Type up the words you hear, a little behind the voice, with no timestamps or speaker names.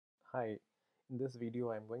Hi, in this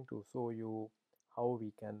video I'm going to show you how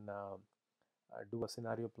we can do a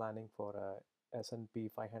scenario planning for a S&P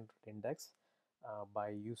 500 index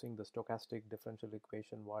by using the stochastic differential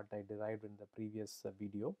equation what I derived in the previous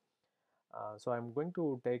video. So I'm going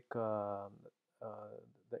to take the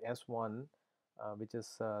S1 which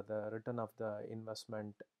is the return of the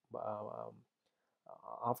investment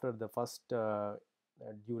after the first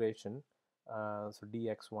duration, so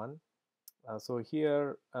dx1. So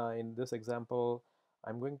here in this example,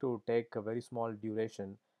 I'm going to take a very small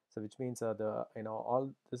duration. So which means the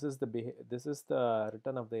all this is the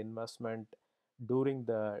return of the investment during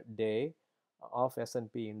the day of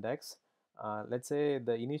S&P index. Let's say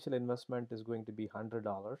the initial investment is going to be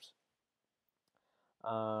 $100.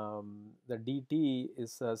 The DT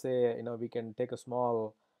is say we can take a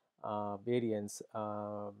small variance.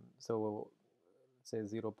 So say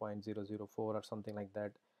 0.004 or something like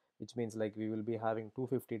that, which means like we will be having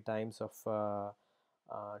 250 times of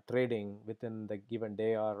trading within the given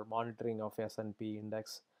day or monitoring of S&P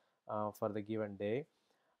index for the given day.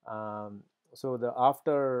 um, so the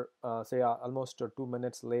after say almost 2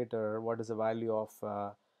 minutes later, what is the value of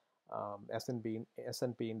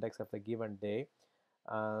S&P index of the given day?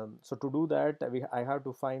 So to do that, I have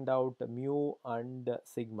to find out mu and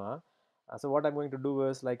sigma. So what I'm going to do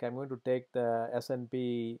is like I'm going to take the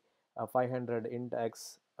S&P 500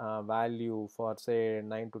 index value for say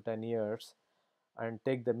 9 to 10 years and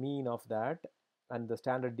take the mean of that and the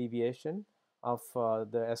standard deviation of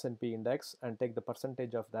the S&P index and take the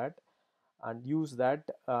percentage of that and use that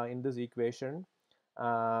in this equation.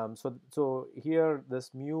 So here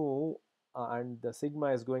this mu and the sigma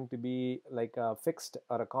is going to be like a fixed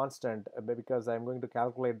or a constant because I'm going to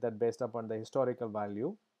calculate that based upon the historical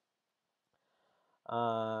value.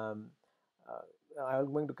 um,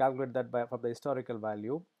 I'm going to calculate that by from the historical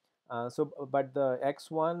value. But the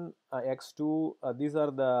x1, x2, these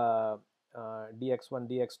are the dx1,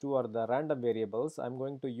 dx2 are the random variables. I'm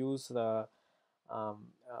going to use the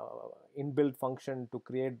inbuilt function to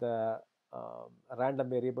create the random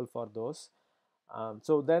variable for those.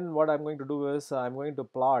 So then what I'm going to do is I'm going to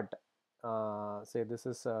plot, say this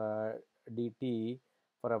is dt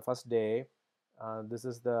for a first day. This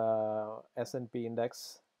is the S&P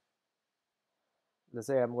index. Let's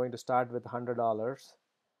say I'm going to start with $100.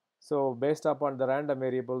 So based upon the random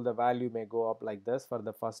variable, the value may go up like this for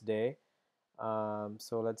the first day.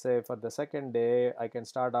 So let's say for the second day, I can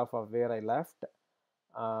start off of where I left.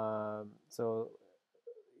 So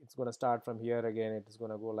it's going to start from here again. It is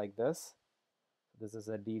going to go like this. This is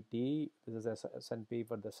a DT. This is a S&P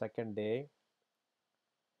for the second day.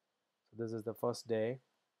 So this is the first day.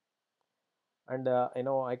 And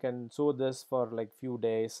I can show this for like few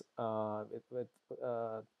days with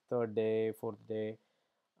third day, fourth day.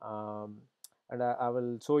 um, and I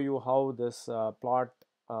will show you how this plot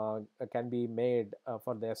can be made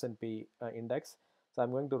for the S&P index. So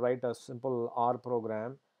I'm going to write a simple R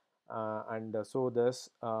program and show this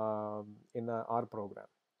in a R program.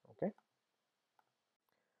 Okay.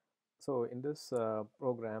 So in this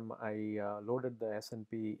program, I loaded the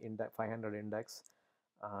S&P index 500 index.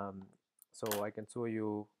 Um, so I can show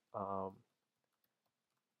you.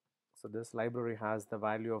 So this library has the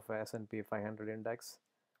value of S&P 500 index.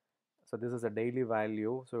 So this is a daily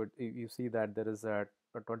value. So you see that there is a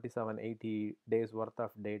 2780 days worth of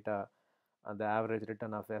data, the average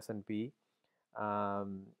return of S&P.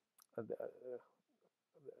 Um,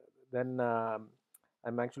 then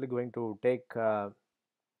I'm actually going to take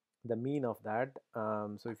the mean of that.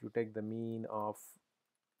 So if you take the mean of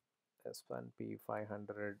S&P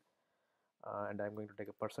 500 and I'm going to take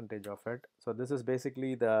a percentage of it. So this is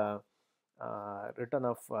basically the return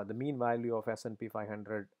of the mean value of S&P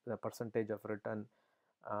 500, the percentage of return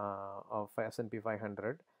of S&P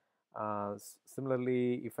 500.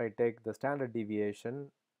 Similarly, if I take the standard deviation,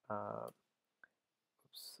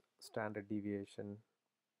 standard deviation.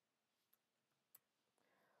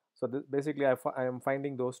 So basically, I am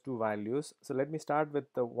finding those two values. So let me start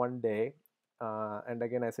with the 1 day. And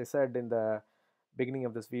again, as I said in the beginning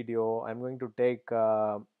of this video, I'm going to take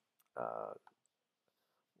 1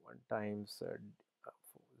 times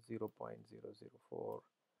 0.004,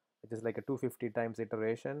 which is like a 250 times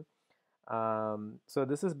iteration. So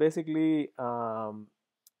this is basically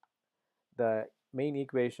the main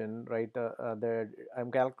equation, right?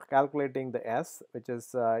 I'm calculating the S, which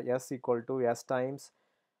is S equal to S times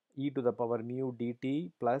e to the power mu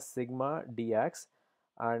dt plus sigma dx,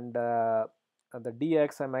 and the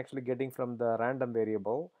dx I'm actually getting from the random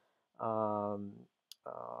variable, um,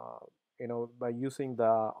 uh, by using the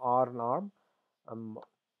R norm.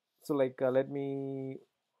 So like let me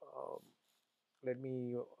let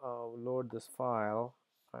me load this file,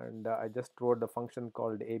 and I just wrote the function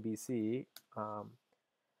called ABC.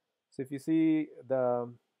 So if you see the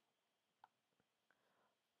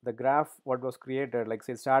graph what was created, like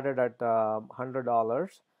say it started at $100,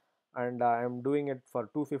 and I'm doing it for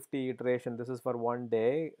 250 iteration. This is for one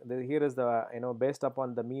day. Here is the, based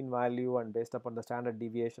upon the mean value and based upon the standard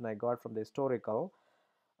deviation I got from the historical,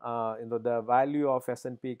 the value of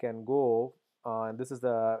S&P can go, and this is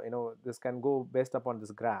the, this can go based upon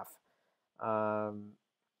this graph. um,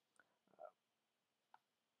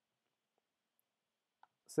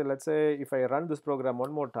 so let's say if I run this program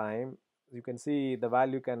one more time, you can see the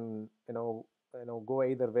value can, go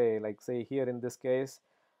either way. Like say here in this case,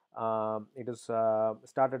 it is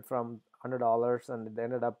started from $100 and it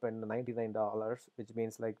ended up in $99, which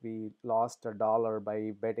means like we lost a dollar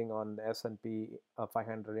by betting on the S&P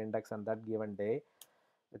 500 index on that given day.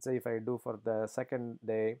 Let's say if I do for the second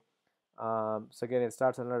day, so again it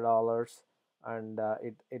starts $100, and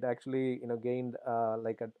it actually, gained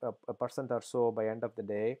like a percent or so by end of the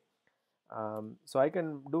day. So I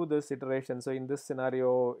can do this iteration. So in this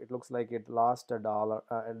scenario, it looks like it lost a dollar,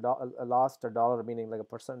 lost a dollar, meaning like a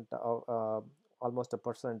percent of almost a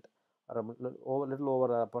percent, or little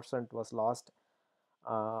over a percent was lost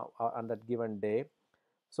on that given day.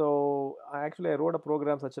 So I wrote a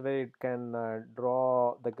program such a way it can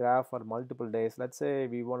draw the graph for multiple days. Let's say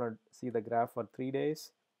we want to see the graph for 3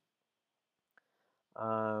 days.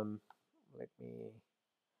 Um, Let me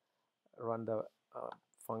run the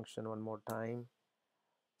function one more time.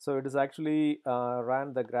 So it is actually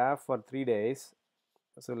ran the graph for 3 days.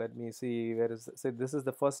 So let me see where is. So this is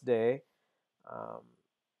the first day. Um,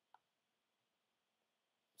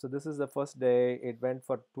 so this is the first day. It went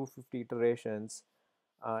for 250 iterations.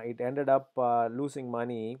 It ended up losing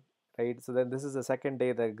money, right? So then this is the second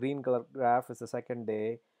day. The green color graph is the second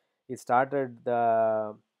day. It started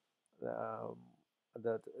um,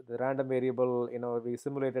 the the random variable. We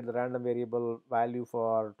simulated the random variable value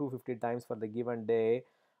for 250 times for the given day.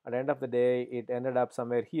 At the end of the day, it ended up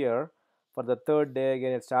somewhere here. For the third day,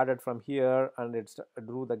 again, it started from here and it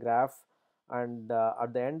drew the graph. And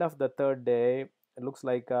at the end of the third day, it looks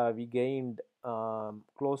like we gained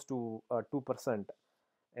close to 2%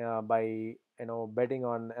 by betting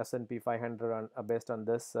on S&P 500 based on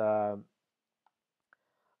this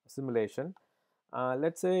simulation.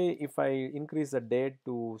 Let's say if I increase the date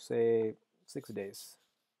to say 6 days.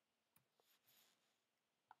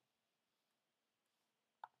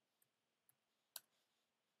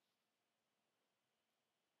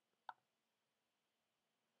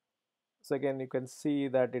 So again, you can see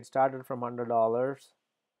that it started from $100.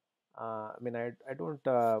 I mean, I don't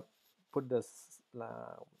put this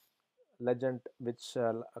legend which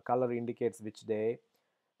color indicates which day.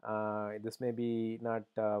 This may be not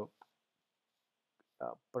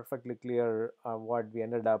perfectly clear what we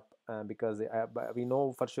ended up, because we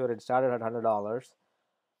know for sure it started at $100,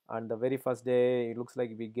 and the very first day it looks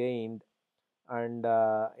like we gained. And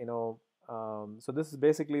so this is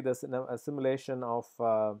basically a simulation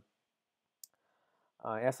of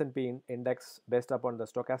S&P index based upon the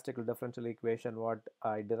stochastic differential equation what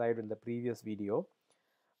I derived in the previous video.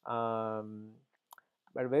 But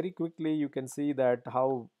very quickly you can see that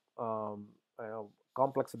how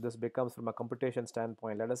complex this becomes from a computation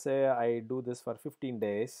standpoint. Let us say I do this for 15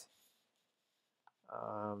 days.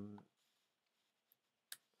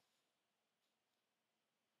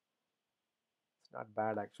 It's not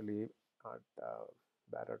bad actually, not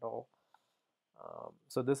bad at all.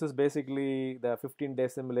 So this is basically the 15-day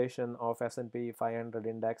simulation of S&P 500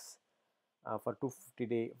 index for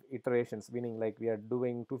 250-day iterations, meaning like we are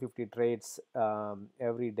doing 250 trades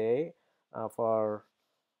every day for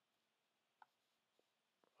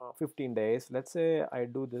 15 days. Let's say I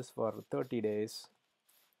do this for 30 days.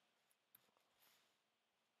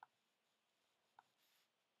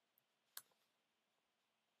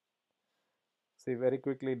 See, very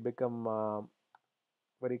quickly it become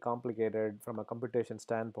very complicated from a computation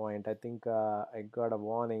standpoint. I think I got a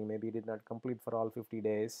warning. Maybe it did not complete for all 50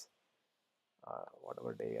 days.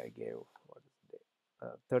 Whatever day I gave, what is the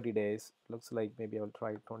day? 30 days. Looks like maybe I'll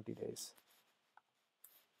try 20 days.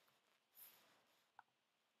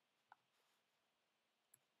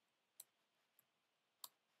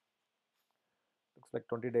 Looks like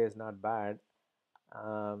 20 days, not bad.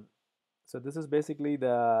 Um, so this is basically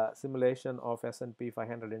the simulation of S&P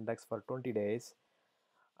 500 index for 20 days.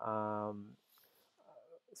 Um,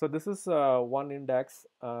 so this is one index,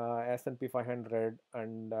 S&P 500,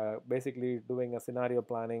 and basically doing a scenario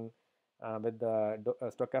planning with the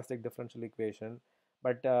stochastic differential equation.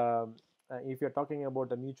 But if you're talking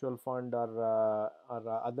about a mutual fund or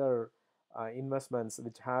other investments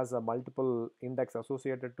which has a multiple index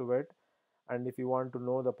associated to it. And if you want to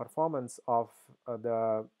know the performance of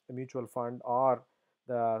the mutual fund, or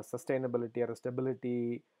the sustainability or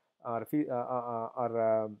stability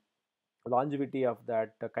or longevity of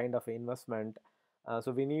that kind of investment,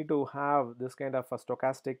 so we need to have this kind of a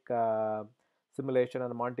stochastic simulation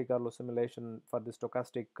and Monte Carlo simulation for the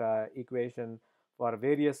stochastic equation for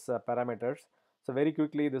various parameters. So very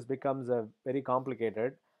quickly this becomes very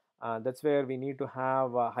complicated. That's where we need to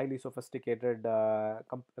have highly sophisticated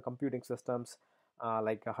computing systems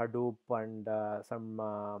like Hadoop and some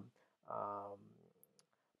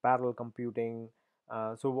parallel computing.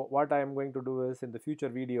 What I am going to do is, in the future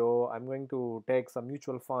video, I'm going to take some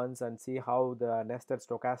mutual funds and see how the nested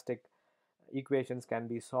stochastic equations can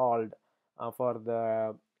be solved for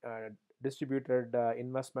the distributed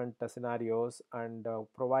investment scenarios, and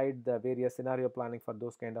provide the various scenario planning for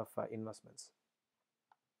those kind of investments.